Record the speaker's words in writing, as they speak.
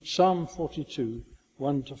Psalm 42,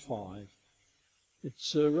 1 to 5.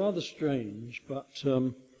 It's rather strange, but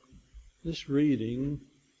this reading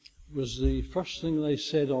was the first thing they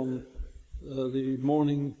said on the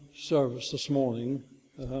morning service this morning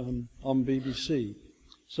on BBC.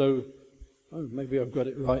 So, maybe I've got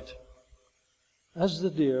it right. As the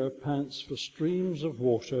deer pants for streams of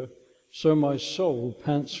water, so my soul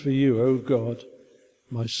pants for you, O God.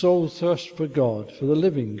 My soul thirsts for God, for the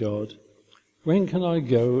living God. When can I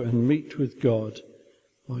go and meet with God?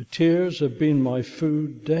 My tears have been my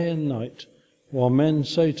food day and night, while men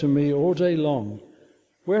say to me all day long,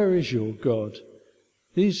 where is your God?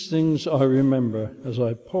 These things I remember as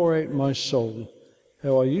I pour out my soul,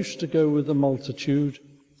 how I used to go with the multitude,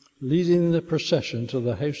 leading the procession to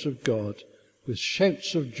the house of God, with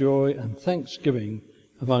shouts of joy and thanksgiving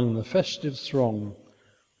among the festive throng.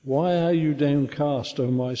 Why are you downcast,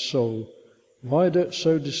 O my soul? Why dost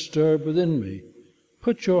so disturb within me?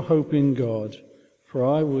 Put your hope in God, for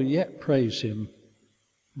I will yet praise him,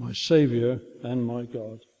 my Saviour and my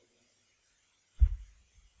God.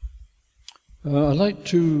 I'd like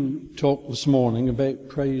to talk this morning about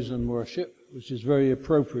praise and worship, which is very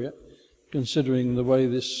appropriate considering the way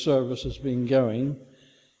this service has been going.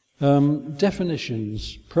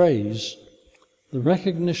 Definitions: praise, the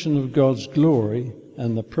recognition of God's glory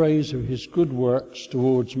and the praise of his good works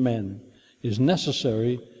towards men, is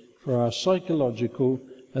necessary for our psychological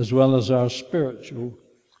as well as our spiritual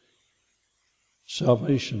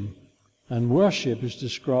salvation. And worship is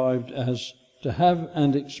described as to have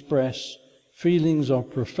and express feelings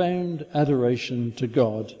of profound adoration to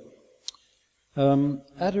God.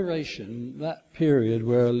 Adoration, that period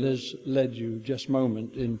where Liz led you just a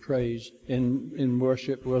moment in praise, in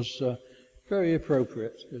worship, was very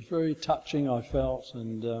appropriate. It was very touching, I felt,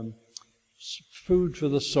 and food for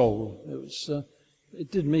the soul. It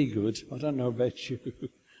did me good. I don't know about you.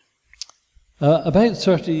 About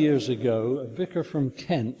 30 years ago, a vicar from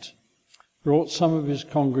Kent brought some of his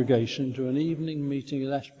congregation to an evening meeting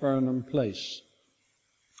at Ashburnham Place.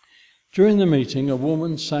 During the meeting, a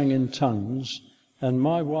woman sang in tongues, and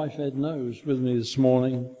my wife Edna, who's with me this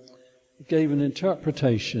morning, gave an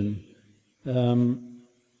interpretation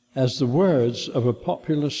as the words of a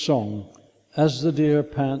popular song, "As the deer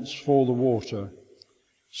pants for the water,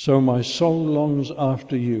 so my soul longs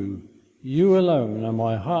after you. You alone are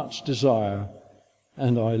my heart's desire,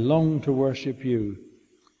 and I long to worship you."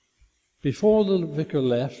 Before the vicar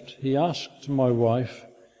left, he asked my wife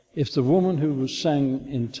if the woman who sang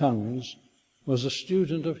in tongues was a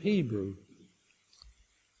student of Hebrew.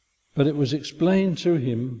 But it was explained to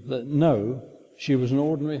him that no, she was an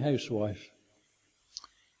ordinary housewife.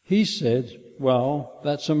 He said, well,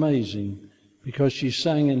 that's amazing, because she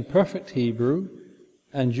sang in perfect Hebrew,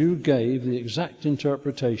 and you gave the exact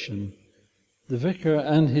interpretation. The vicar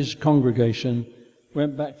and his congregation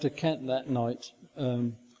went back to Kent that night,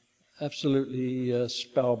 absolutely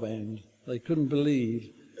spellbound. They couldn't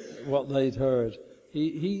believe what they'd heard.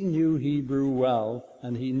 He knew Hebrew well,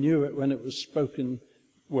 and he knew it when it was spoken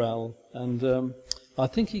well. And I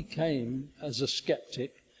think he came as a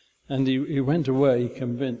skeptic, and he went away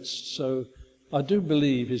convinced. So I do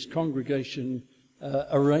believe his congregation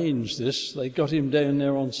arranged this. They got him down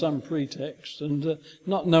there on some pretext, and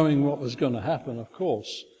not knowing what was going to happen, of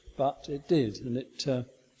course, but it did, and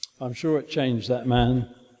I'm sure it changed that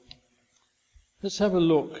man. Let's have a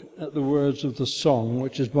look at the words of the song,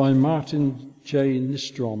 which is by Martin J.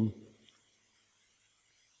 Nystrom.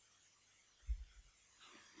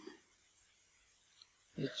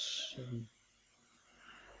 It's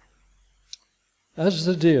as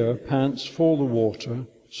the deer pants for the water,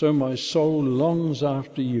 so my soul longs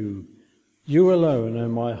after you. You alone are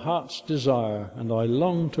my heart's desire, and I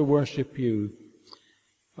long to worship you.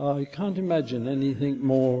 I can't imagine anything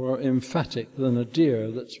more emphatic than a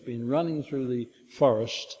deer that's been running through the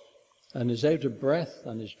forest and is out of breath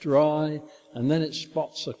and is dry, and then it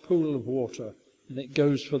spots a pool of water and it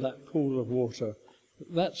goes for that pool of water.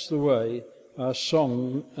 That's the way our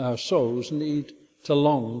souls need to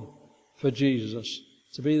long for Jesus,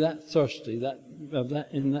 to be that thirsty, have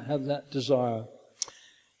that desire.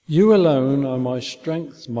 You alone are my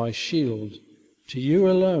strength, my shield. To you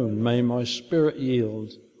alone may my spirit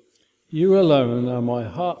yield. You alone are my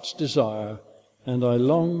heart's desire, and I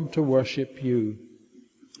long to worship you.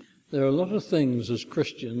 There are a lot of things as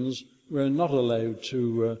Christians we're not allowed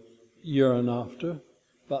to yearn after,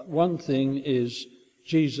 but one thing is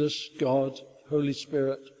Jesus, God, Holy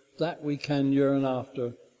Spirit, that we can yearn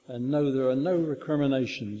after and know there are no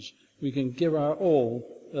recriminations. We can give our all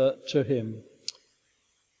to him.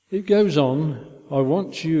 It goes on, I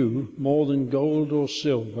want you more than gold or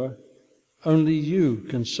silver. Only you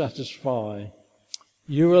can satisfy.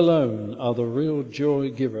 You alone are the real joy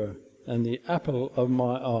giver and the apple of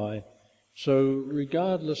my eye. So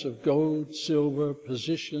regardless of gold, silver,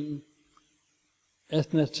 position,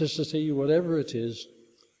 ethnicity, whatever it is,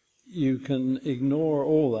 you can ignore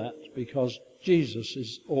all that because Jesus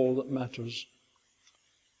is all that matters.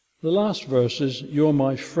 The last verse is, you're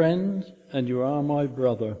my friend and you are my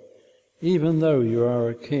brother, even though you are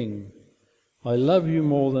a king. I love you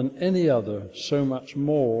more than any other, so much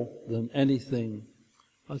more than anything.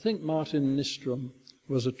 I think Martin Nystrom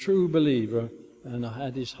was a true believer and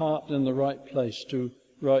had his heart in the right place to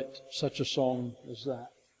write such a song as that.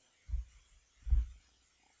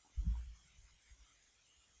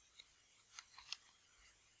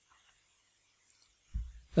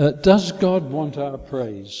 Does God want our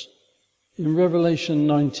praise? In Revelation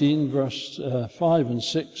 19, verse 5 and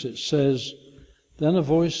 6, it says, Then a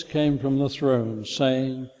voice came from the throne,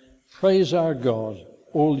 saying, Praise our God,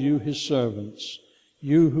 all you his servants,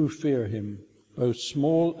 you who fear him, both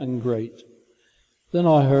small and great. Then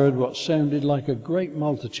I heard what sounded like a great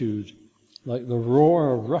multitude, like the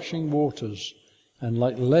roar of rushing waters, and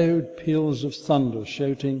like loud peals of thunder,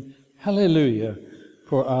 shouting, Hallelujah!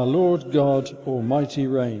 For our Lord God Almighty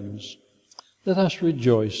reigns. Let us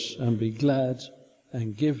rejoice and be glad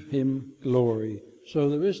and give him glory. So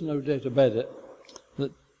there is no doubt about it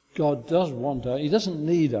that God does want he doesn't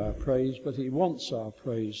need our praise, but he wants our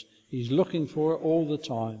praise. He's looking for it all the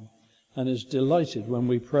time and is delighted when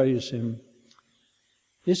we praise him.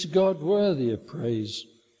 Is God worthy of praise?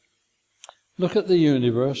 Look at the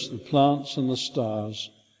universe, the plants and the stars.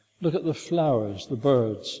 Look at the flowers, the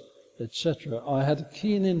birds, etc. I had a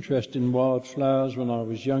keen interest in wildflowers when I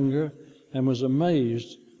was younger and was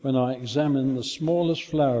amazed when I examined the smallest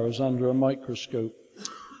flowers under a microscope.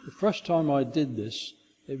 The first time I did this,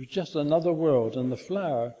 it was just another world, and the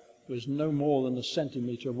flower was no more than a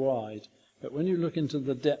centimetre wide. But when you look into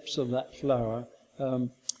the depths of that flower,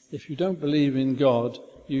 if you don't believe in God,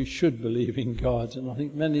 you should believe in God. And I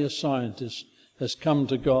think many a scientist has come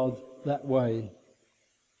to God that way.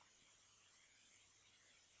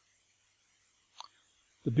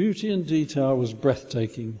 The beauty and detail was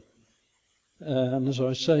breathtaking. And as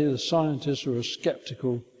I say, the scientists who were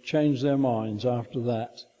skeptical changed their minds after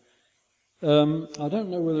that. I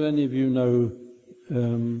don't know whether any of you know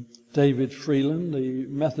David Freeland, the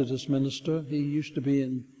Methodist minister. He used to be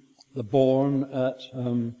in the Bourne at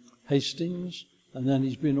Hastings, and then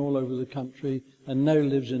he's been all over the country and now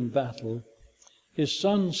lives in Battle. His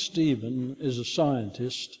son Stephen is a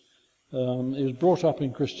scientist. He was brought up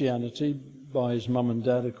in Christianity by his mum and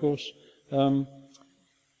dad, of course.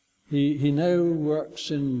 He now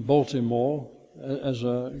works in Baltimore as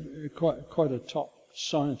quite a top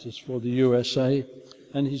scientist for the USA,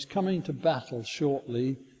 and he's coming to Battle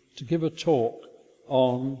shortly to give a talk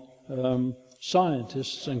on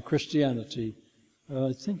scientists and Christianity.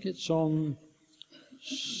 I think it's on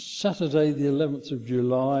Saturday the 11th of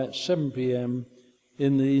July at 7 p.m.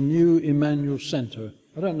 in the new Emmanuel Centre.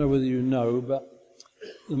 I don't know whether you know, but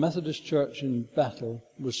the Methodist Church in Battle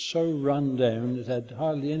was so run down, it had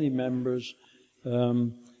hardly any members,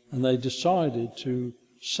 and they decided to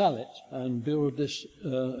sell it and build this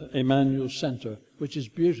Emmanuel Centre, which is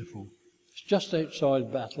beautiful. It's just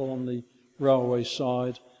outside Battle on the railway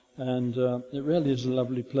side, and it really is a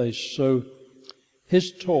lovely place. So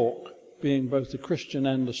his talk, being both a Christian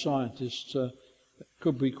and a scientist,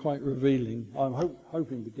 could be quite revealing. I'm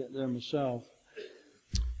hoping to get there myself.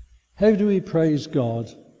 How do we praise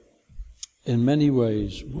God? In many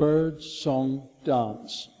ways: words, song,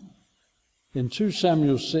 dance. In 2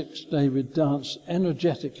 Samuel 6, David danced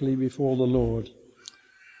energetically before the Lord.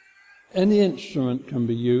 Any instrument can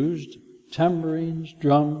be used: tambourines,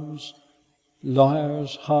 drums,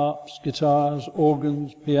 lyres, harps, guitars,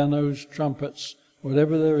 organs, pianos, trumpets,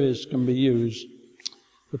 whatever there is can be used.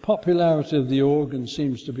 The popularity of the organ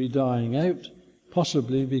seems to be dying out,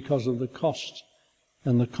 possibly because of the cost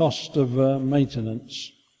of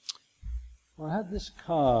maintenance. I had this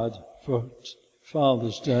card for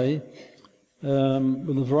Father's Day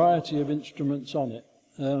with a variety of instruments on it.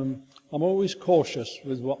 I'm always cautious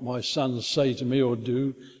with what my sons say to me or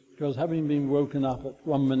do, because having been woken up at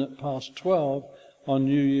 12 on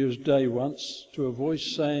New Year's Day once to a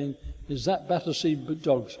voice saying, "Is that Battersea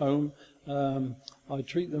Dogs home?" I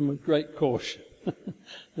treat them with great caution.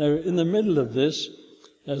 Now, in the middle of this,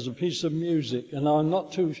 there's a piece of music, and I'm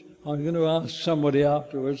going to ask somebody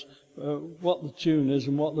afterwards what the tune is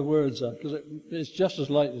and what the words are, because it's just as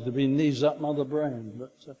likely to be Knees Up Mother Brown.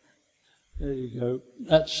 But there you go.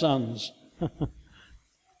 That's Sons.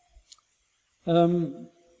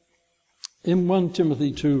 In 1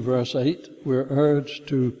 Timothy 2 verse 8, we're urged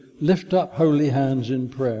to lift up holy hands in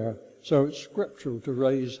prayer. So it's scriptural to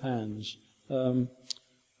raise hands. I'm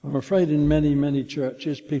afraid in many, many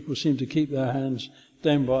churches, people seem to keep their hands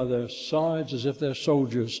down by their sides as if they're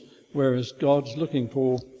soldiers, whereas God's looking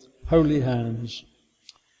for holy hands.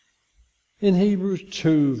 In Hebrews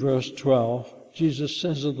 2 verse 12, Jesus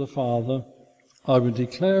says of the Father, I will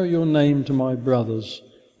declare your name to my brothers.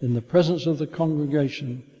 In the presence of the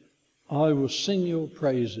congregation, I will sing your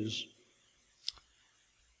praises.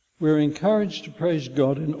 We're encouraged to praise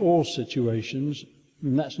God in all situations,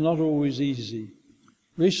 and that's not always easy.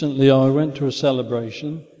 Recently I went to a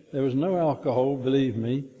celebration. There was no alcohol, believe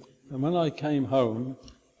me, and when I came home,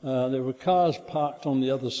 there were cars parked on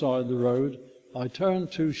the other side of the road. I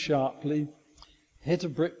turned too sharply, hit a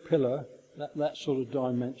brick pillar, that sort of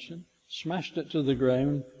dimension, smashed it to the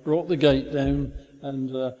ground, brought the gate down,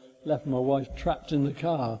 and left my wife trapped in the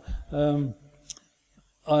car.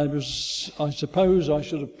 I suppose I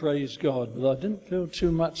should have praised God, but I didn't feel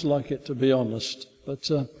too much like it, to be honest. But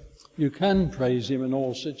you can praise him in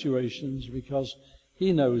all situations because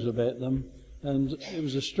he knows about them. And it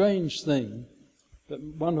was a strange thing, but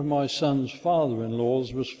one of my son's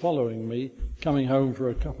father-in-laws was following me, coming home for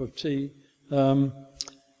a cup of tea,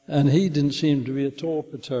 and he didn't seem to be at all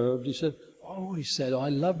perturbed. He said, he said, I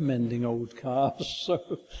love mending old cars. So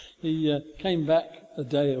he came back a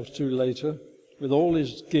day or two later with all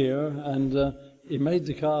his gear, and he made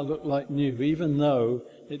the car look like new, even though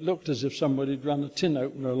it looked as if somebody had run a tin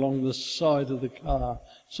opener along the side of the car.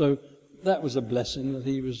 So that was a blessing that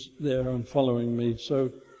he was there and following me.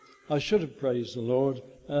 So I should have praised the Lord,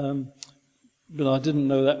 but I didn't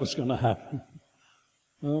know that was going to happen.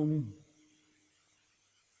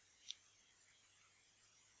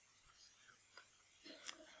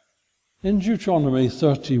 In Deuteronomy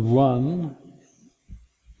 31,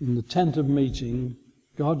 in the tent of meeting,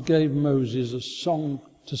 God gave Moses a song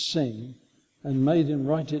to sing and made him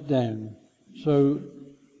write it down. So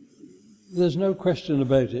there's no question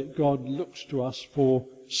about it. God looks to us for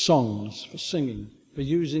songs, for singing, for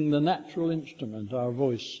using the natural instrument, our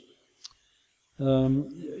voice.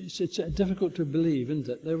 It's difficult to believe, isn't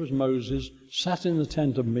it? There was Moses, sat in the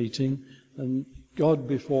tent of meeting, and God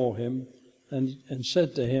before him, and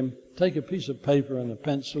said to him, take a piece of paper and a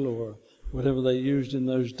pencil or whatever they used in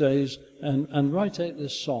those days and write out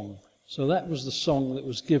this song. So that was the song that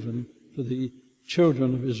was given for the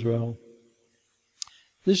children of Israel.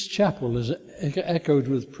 This chapel is echoed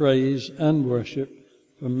with praise and worship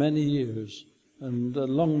for many years, and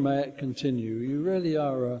long may it continue. You really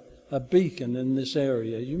are a beacon in this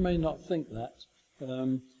area. You may not think that.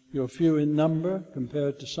 You're few in number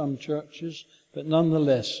compared to some churches, but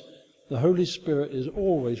nonetheless, the Holy Spirit is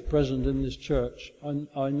always present in this church.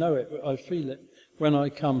 I know it, I feel it when I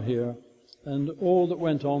come here. And all that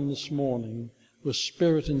went on this morning was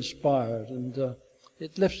Spirit-inspired, and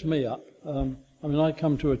it lifts me up. I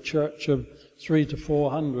come to a church of 300 to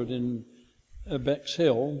 400 in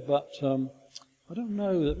Bexhill, but I don't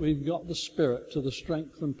know that we've got the Spirit to the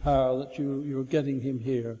strength and power that you're getting him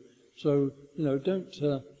here. So,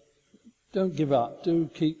 don't give up. Do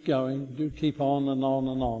keep going. Do keep on and on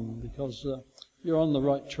and on, because you're on the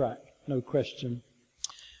right track, no question.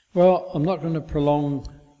 Well, I'm not going to prolong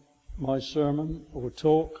my sermon or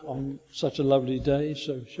talk on such a lovely day,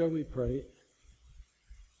 so shall we pray?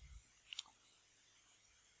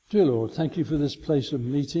 Dear Lord, thank you for this place of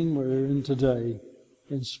meeting we're in today.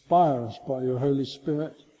 Inspire us by your Holy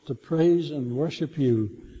Spirit to praise and worship you,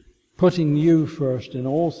 putting you first in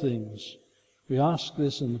all things. We ask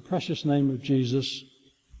this in the precious name of Jesus.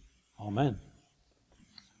 Amen.